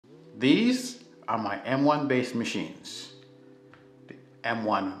These are my M1 based machines. The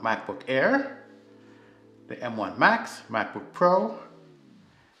M1 MacBook Air, the M1 Max MacBook Pro,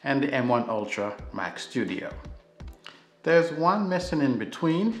 and the M1 Ultra Mac Studio. There's one missing in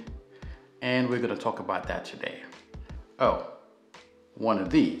between, and we're going to talk about that today. Oh, one of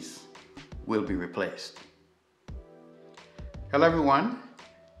these will be replaced. Hello everyone,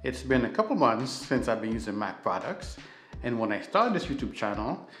 it's been a couple months since I've been using Mac products, and when I started this YouTube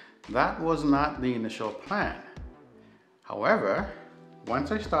channel, that was not the initial plan. However,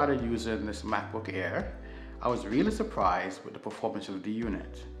 once I started using this MacBook Air, I was really surprised with the performance of the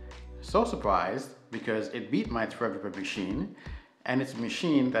unit. So surprised because it beat my Threadripper machine, and it's a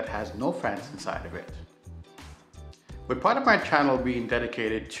machine that has no fans inside of it. With part of my channel being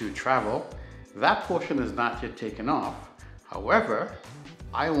dedicated to travel, that portion is not yet taken off. However,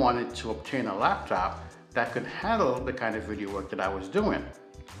 I wanted to obtain a laptop that could handle the kind of video work that I was doing.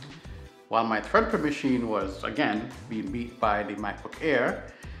 While my Threadripper machine was, again, being beat by the MacBook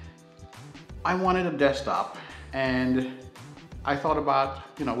Air, I wanted a desktop, and I thought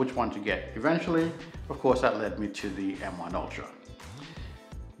about, which one to get. Eventually, of course, that led me to the M1 Ultra.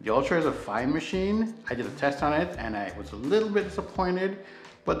 The Ultra is a fine machine. I did a test on it, and I was a little bit disappointed,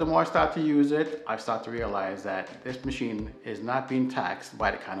 but the more I start to use it, I start to realize that this machine is not being taxed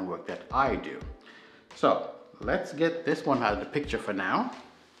by the kind of work that I do. So let's get this one out of the picture for now.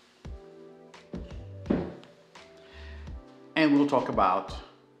 And we'll talk about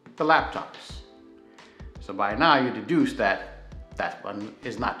the laptops. So by now you deduce that that one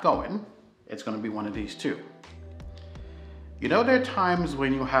is not going. It's going to be one of these two. There are times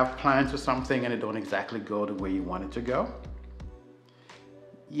when you have plans for something and it don't exactly go the way you want it to go.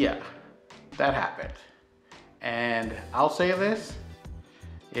 Yeah, that happened. And I'll say this,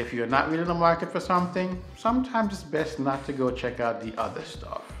 if you're not really in the market for something, sometimes it's best not to go check out the other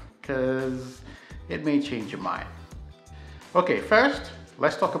stuff, because it may change your mind. Okay, first,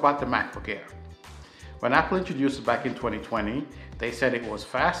 let's talk about the MacBook Air. When Apple introduced it back in 2020, they said it was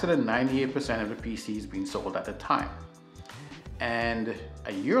faster than 98% of the PCs being sold at the time. And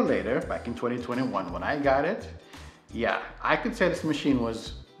a year later, back in 2021, when I got it, yeah, I could say this machine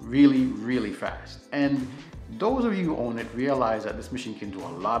was really, really fast. And those of you who own it realize that this machine can do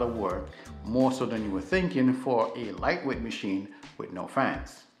a lot of work, more so than you were thinking for a lightweight machine with no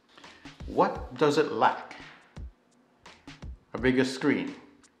fans. What does it lack? A bigger screen.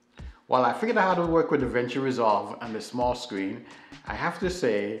 While I figured out how to work with the Venture Resolve and the small screen, I have to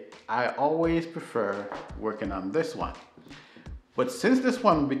say I always prefer working on this one. But since this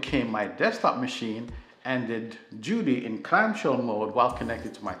one became my desktop machine and did duty in clamshell mode while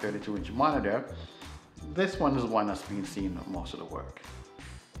connected to my 32-inch monitor, this one is the one that's been seeing most of the work.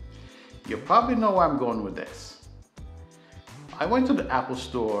 You probably know where I'm going with this. I went to the Apple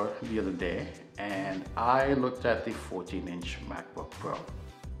store the other day and I looked at the 14-inch MacBook Pro.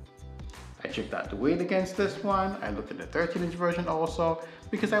 I checked out the weight against this one. I looked at the 13-inch version also,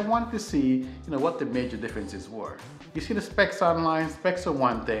 because I wanted to see, what the major differences were. You see the specs online, specs are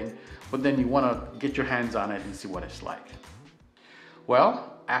one thing, but then you want to get your hands on it and see what it's like.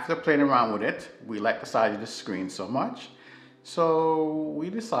 Well, after playing around with it, we liked the size of the screen so much, so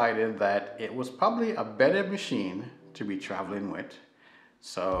we decided that it was probably a better machine to be traveling with.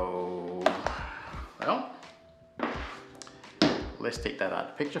 So, well, let's take that out of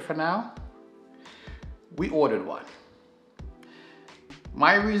the picture for now. We ordered one.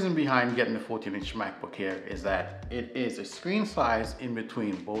 My reason behind getting the 14-inch MacBook Air is that it is a screen size in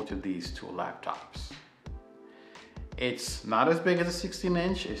between both of these two laptops. It's not as big as a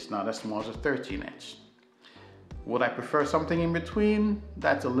 16-inch, it's not as small as a 13-inch. Would I prefer something in between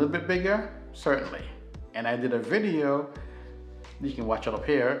that's a little bit bigger? Certainly. And I did a video, you can watch it up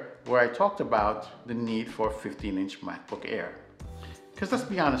here, where I talked about the need for a 15-inch MacBook Air. Because let's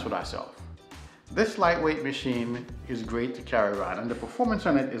be honest with ourselves. This lightweight machine is great to carry around and the performance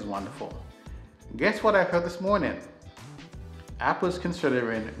on it is wonderful. Guess what I heard this morning? Apple is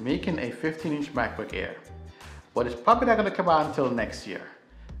considering making a 15-inch MacBook Air, but it's probably not going to come out until next year.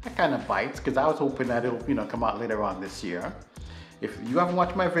 That kind of bites, because I was hoping that it'll come out later on this year. If you haven't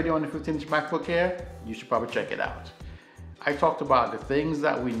watched my video on the 15-inch MacBook Air, you should probably check it out. I talked about the things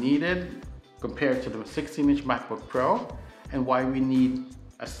that we needed compared to the 16-inch MacBook Pro and why we need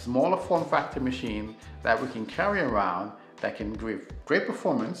a smaller form factor machine that we can carry around that can give great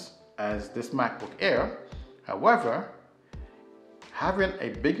performance as this MacBook Air. However, having a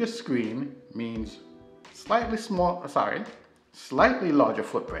bigger screen means slightly larger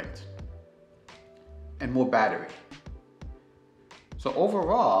footprint and more battery. So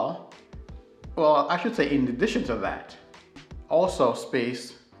overall, well, I should say in addition to that, also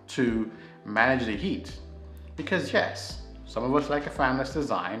space to manage the heat. Because yes, some of us like a fanless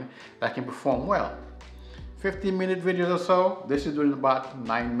design that can perform well. 15-minute videos or so, this is doing about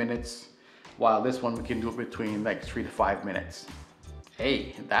 9 minutes, while this one we can do between like 3 to 5 minutes.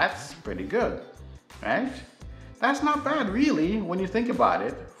 Hey, that's pretty good, right? That's not bad really when you think about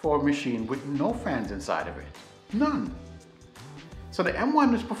it for a machine with no fans inside of it. None. So the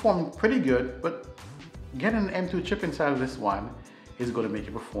M1 is performing pretty good, but getting an M2 chip inside of this one is going to make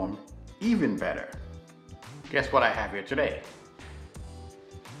it perform even better. Guess what I have here today?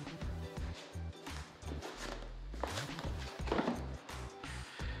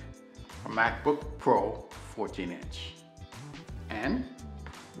 A MacBook Pro 14-inch. And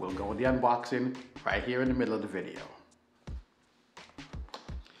we'll go with the unboxing right here in the middle of the video.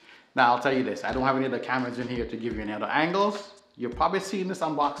 Now I'll tell you this, I don't have any other cameras in here to give you any other angles. You've probably seen this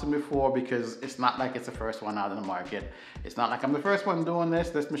unboxing before because it's not like it's the first one out in the market. It's not like I'm the first one doing this.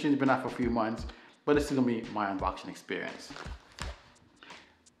 This machine's been out for a few months, but this is gonna be my unboxing experience.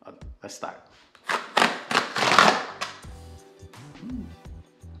 Let's start.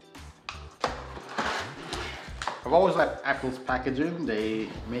 I've always liked Apple's packaging. They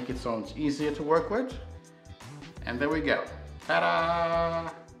make it so it's easier to work with. And there we go.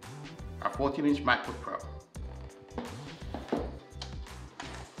 Ta-da! Our 14-inch MacBook Pro.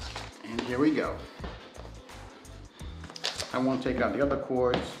 And here we go. I won't take out the other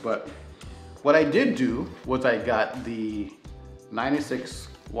cords, but what I did do was I got the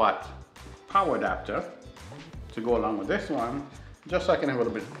 96-watt power adapter to go along with this one, just so I can have a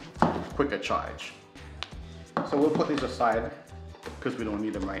little bit quicker charge. So we'll put these aside because we don't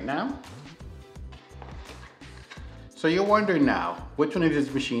need them right now. So you're wondering now, which one of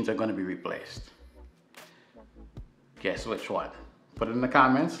these machines are going to be replaced? Guess which one? Put it in the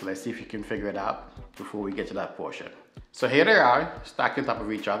comments. Let's see if you can figure it out before we get to that portion. So here they are, stacked on top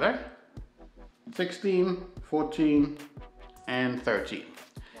of each other. 16, 14, and 13.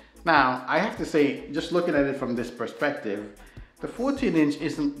 Now, I have to say, just looking at it from this perspective, the 14-inch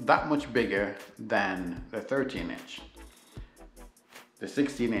isn't that much bigger than the 13-inch. The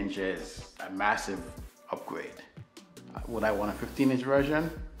 16-inch is a massive upgrade. Would I want a 15-inch version?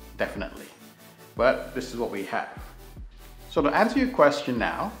 Definitely. But this is what we have. So to answer your question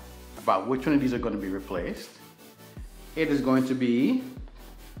now about which one of these are going to be replaced, it is going to be,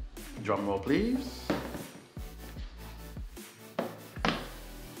 drum roll please,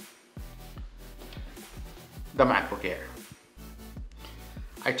 the MacBook Air.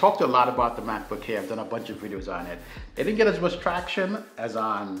 I talked a lot about the MacBook Air. I've done a bunch of videos on it. They didn't get as much traction as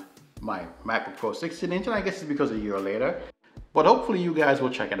on my MacBook Pro 16-inch, and I guess it's because a year later. But hopefully you guys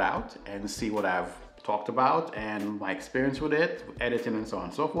will check it out and see what I've talked about and my experience with it, editing and so on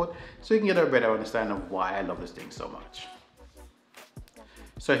and so forth, so you can get a better understanding of why I love this thing so much.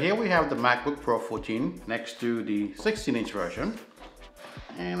 So here we have the MacBook Pro 14 next to the 16-inch version.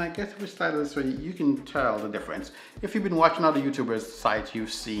 And I guess if we start this way, you can tell the difference. If you've been watching other YouTubers' sites,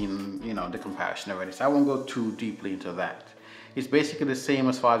 you've seen, the comparison already. So I won't go too deeply into that. It's basically the same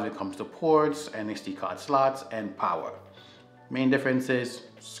as far as it comes to ports, and SD card slots, and power. Main difference is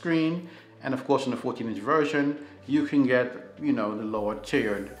screen, and of course in the 14-inch version, you can get, the lower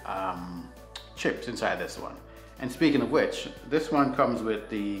tiered chips inside this one. And speaking of which, this one comes with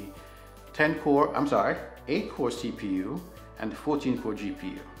the 8-core CPU and the 14-core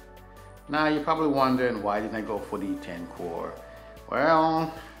GPU. Now you're probably wondering, why didn't I go for the 10-core?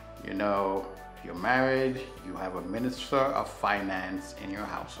 Well, you're married, you have a minister of finance in your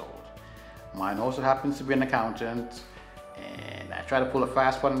household. Mine also happens to be an accountant, and I try to pull a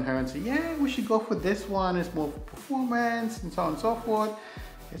fast one on her and say, yeah, we should go for this one, it's more performance and so on and so forth.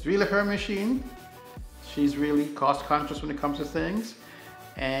 It's really her machine. She's really cost conscious when it comes to things.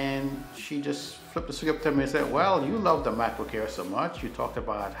 And she just flipped the script to me and said, well, you love the MacBook Air so much. You talked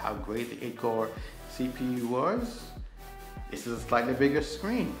about how great the 8-core CPU was. This is a slightly bigger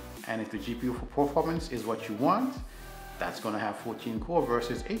screen. And if the GPU for performance is what you want, that's going to have 14-core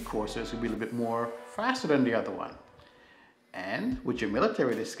versus 8-core, so it's going to be a little bit more faster than the other one. And with your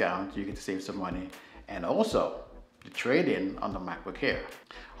military discount, you get to save some money. And also, the trade-in on the MacBook Air.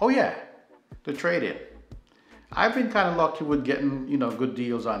 Oh yeah, the trade-in. I've been kind of lucky with getting, good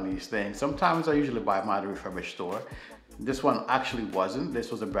deals on these things. Sometimes I usually buy them at a refurbished store. This one actually wasn't.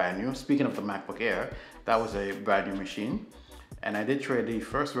 This was a brand new. Speaking of the MacBook Air, that was a brand new machine. And I did trade the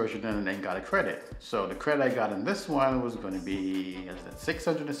first version in and then got a credit. So the credit I got in this one was going to be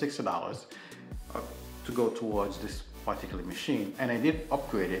 $660 to go towards this particular machine. And I did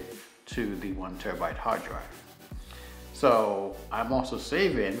upgrade it to the 1 terabyte hard drive. So I'm also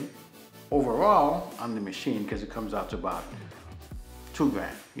saving overall on the machine because it comes out to about $2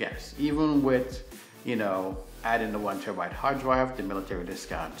 grand. Yes, even with, you know, adding the 1 TB hard drive, the military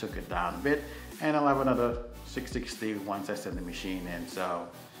discount took it down a bit, and I'll have another 660 once I send the machine in. So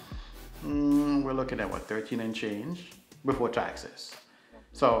we're looking at what, 13 and change before taxes.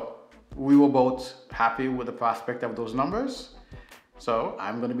 So we were both happy with the prospect of those numbers. So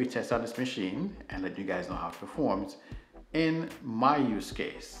I'm going to be testing out this machine and let you guys know how it performs in my use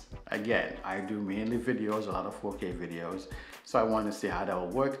case. Again, I do mainly videos, a lot of 4K videos. So I want to see how that will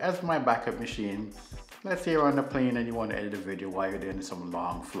work as my backup machine. Let's say you're on a plane and you want to edit a video while you're doing some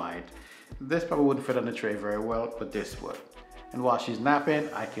long flight. This probably wouldn't fit on the tray very well, but this would. And while she's napping,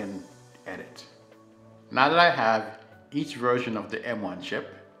 I can edit. Now that I have each version of the M1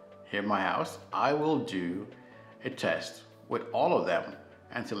 chip here in my house, I will do a test with all of them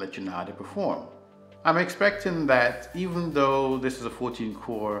and to let you know how they perform. I'm expecting that even though this is a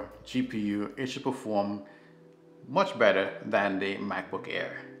 14-core GPU, it should perform much better than the MacBook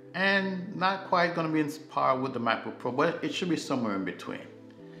Air. And not quite going to be in par with the MacBook Pro, but it should be somewhere in between.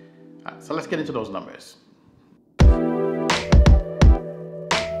 So let's get into those numbers.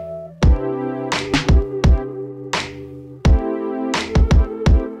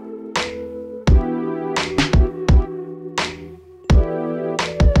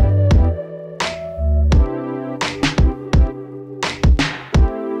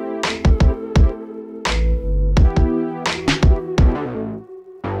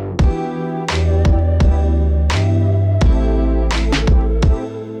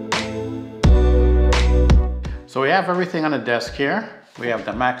 So we have everything on the desk here. We have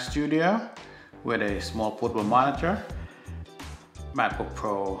the Mac Studio with a small portable monitor, MacBook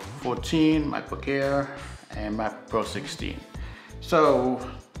Pro 14, MacBook Air, and MacBook Pro 16. So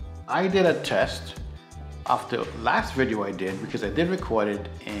I did a test of the last video I did because I did record it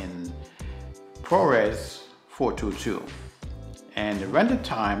in ProRes 422. And the render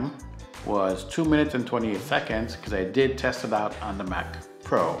time was 2 minutes and 28 seconds because I did test it out on the Mac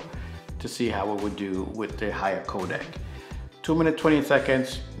Pro to see how it would do with the higher codec. 2 minutes, 20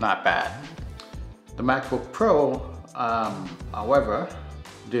 seconds, not bad. The MacBook Pro, however,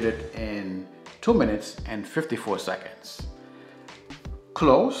 did it in 2 minutes and 54 seconds.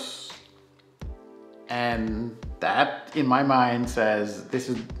 Close, and that in my mind says this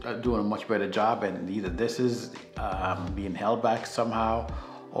is doing a much better job, and either this is being held back somehow,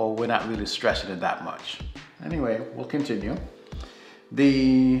 or we're not really stressing it that much. Anyway, we'll continue.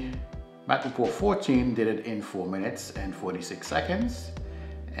 The MacBook Pro 14 did it in 4 minutes and 46 seconds,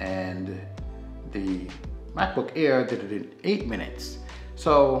 and the MacBook Air did it in 8 minutes.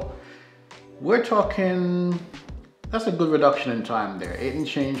 So we're talking, that's a good reduction in time there. 8 and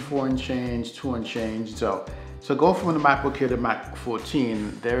change, 4 and change, 2 and change. So going from the MacBook Air to MacBook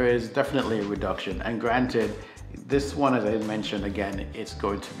 14, there is definitely a reduction. And granted, this one, as I mentioned again, it's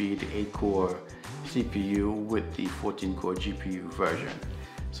going to be the 8-core CPU with the 14-core GPU version.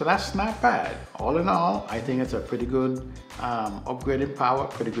 So that's not bad. All in all, I think it's a pretty good upgrade in power,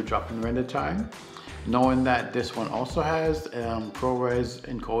 pretty good drop in render time. Knowing that this one also has ProRes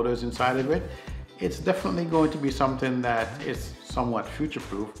encoders inside of it, it's definitely going to be something that is somewhat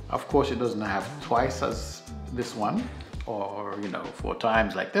future-proof. Of course, it doesn't have twice as this one, or 4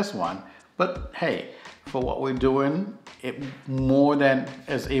 times like this one, but hey, for what we're doing, it more than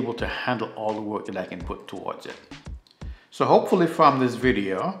is able to handle all the work that I can put towards it. So hopefully from this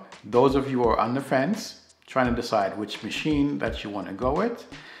video, those of you who are on the fence, trying to decide which machine that you want to go with,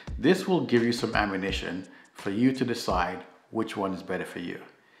 this will give you some ammunition for you to decide which one is better for you.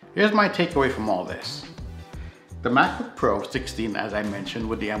 Here's my takeaway from all this. The MacBook Pro 16, as I mentioned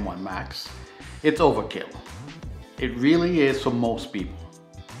with the M1 Max, it's overkill. It really is for most people.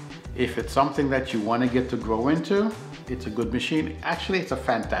 If it's something that you want to get to grow into, it's a good machine. Actually, it's a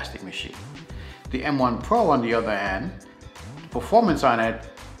fantastic machine. The M1 Pro, on the other hand, performance on it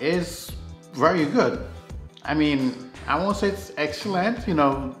is very good. I mean, I won't say it's excellent,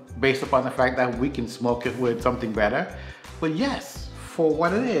 based upon the fact that we can smoke it with something better. But yes, for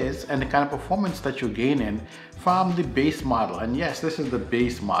what it is and the kind of performance that you're gaining from the base model, and yes, this is the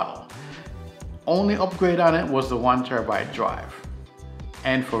base model. Only upgrade on it was the 1 TB drive.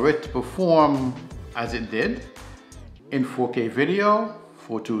 And for it to perform as it did in 4K video,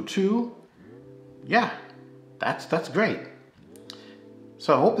 422, yeah, that's great.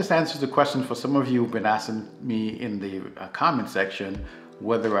 So I hope this answers the question for some of you who've been asking me in the comment section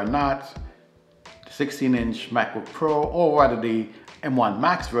whether or not the 16-inch MacBook Pro or rather the M1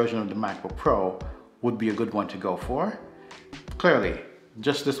 Max version of the MacBook Pro would be a good one to go for. Clearly,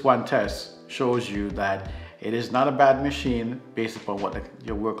 just this one test shows you that it is not a bad machine based upon what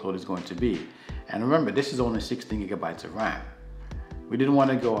your workload is going to be. And remember, this is only 16 GB of RAM. We didn't want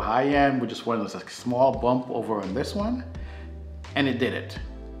to go high end. We just wanted a small bump over on this one, and it did it.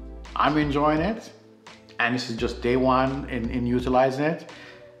 I'm enjoying it, and this is just day one in utilizing it.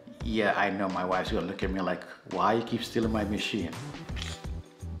 Yeah, I know my wife's gonna look at me like, why you keep stealing my machine?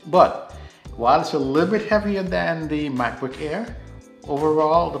 But while it's a little bit heavier than the MacBook Air,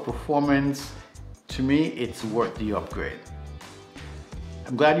 overall the performance, to me, it's worth the upgrade.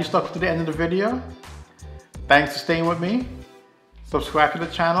 I'm glad you stuck to the end of the video. Thanks for staying with me. Subscribe to the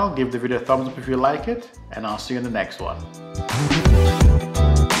channel, give the video a thumbs up if you like it, and I'll see you in the next one.